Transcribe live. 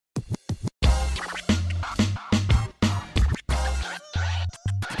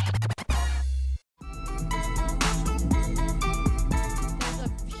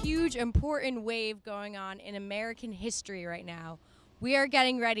important wave going on in American history right now. We are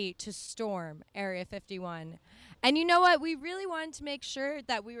getting ready to storm Area 51. And you know what? We really wanted to make sure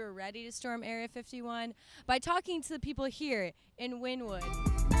that we were ready to storm Area 51 by talking to the people here in Wynwood.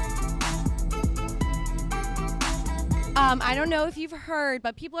 I don't know if you've heard,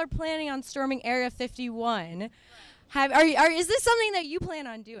 but people are planning on storming Area 51. Is this something that you plan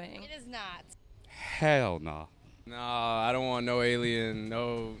on doing? It is not. Hell no. No, I don't want no alien,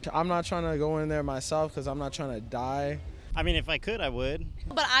 no. I'm not trying to go in there myself because I'm not trying to die. I mean, if I could, I would.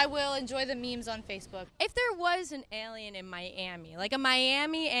 But I will enjoy the memes on Facebook. If there was an alien in Miami, like a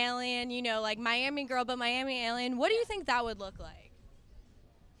Miami alien, you know, like Miami girl, but Miami alien, what do you think that would look like?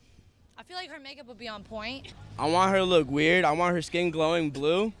 I feel like her makeup would be on point. I want her to look weird. I want her skin glowing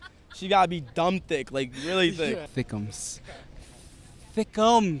blue. She gotta be dumb thick, like really thick. Thickums.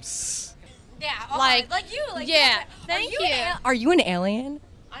 Thickums. Yeah, Like you. Yeah, thank you. Are you an alien?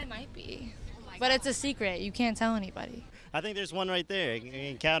 I might be. But it's a secret. You can't tell anybody. I think there's one right there. I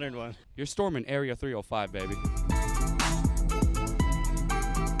encountered one. You're storming Area 305, baby.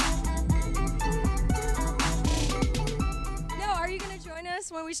 No, are you going to join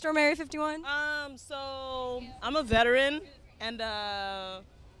us when we storm Area 51? So I'm a veteran, and I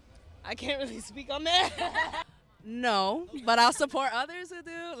can't really speak on that. No, but I'll support others who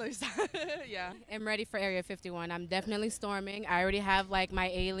do. Yeah. I'm ready for Area 51. I'm definitely storming. I already have like my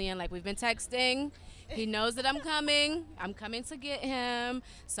alien, like we've been texting. He knows that I'm coming. I'm coming to get him.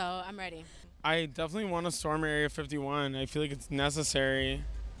 So I'm ready. I definitely want to storm Area 51. I feel like it's necessary.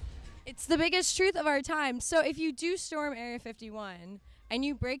 It's the biggest truth of our time. So if you do storm Area 51 and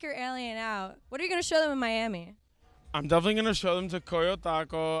you break your alien out, what are you going to show them in Miami? I'm definitely going to show them to Coyo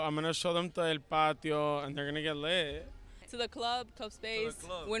Taco. I'm going to show them to El Patio, and they're going to get lit. To the club space,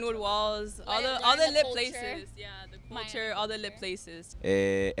 Wynwood Walls, all the lit places. Yeah, the culture, all the lit places.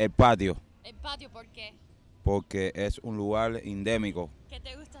 El patio. El patio, ¿por qué? Porque es un lugar endémico. ¿Qué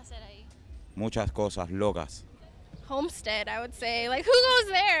te gusta hacer ahí? Muchas cosas locas. Homestead, I would say. Like, who goes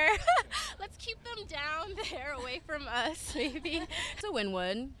there? Let's keep them down there, away from us, maybe. So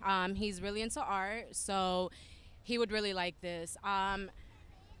Wynwood, he's really into art, so he would really like this.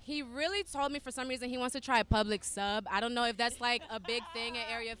 He really told me for some reason he wants to try a public sub. I don't know if that's like a big thing at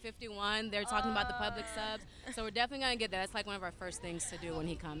Area 51. They're talking about the public subs. So we're definitely going to get that. That's like one of our first things to do when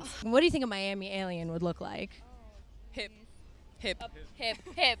he comes. What do you think a Miami alien would look like? Hip,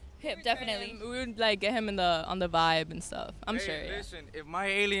 Definitely. We would like get him on the vibe and stuff. I'm sure. Yeah. Listen, if my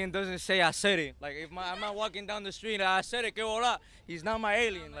alien doesn't say I said it, like if I'm not walking down the street and I said it, que hola, he's not my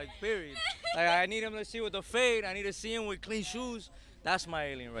alien, like period. Like I need him to see with the fade. I need to see him with clean shoes. That's my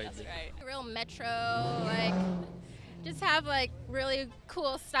alien right there. Right. Real metro, like, just have like really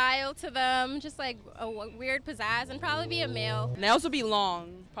cool style to them, just like a weird pizzazz, and probably be a male. Nails would be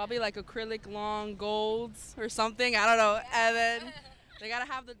long, probably like acrylic long golds or something. I don't know. And then they gotta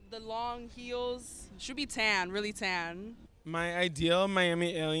have the long heels. Should be tan, really tan. My ideal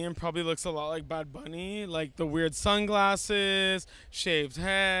Miami alien probably looks a lot like Bad Bunny, like the weird sunglasses, shaved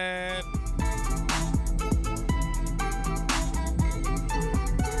head.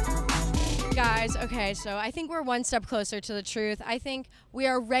 Guys, okay, so I think we're one step closer to the truth. I think we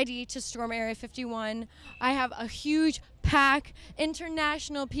are ready to storm Area 51. I have a huge pack,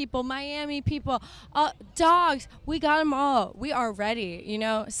 international people, Miami people, dogs. We got them all. We are ready, you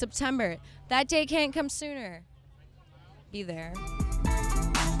know, September. That day can't come sooner. Be there.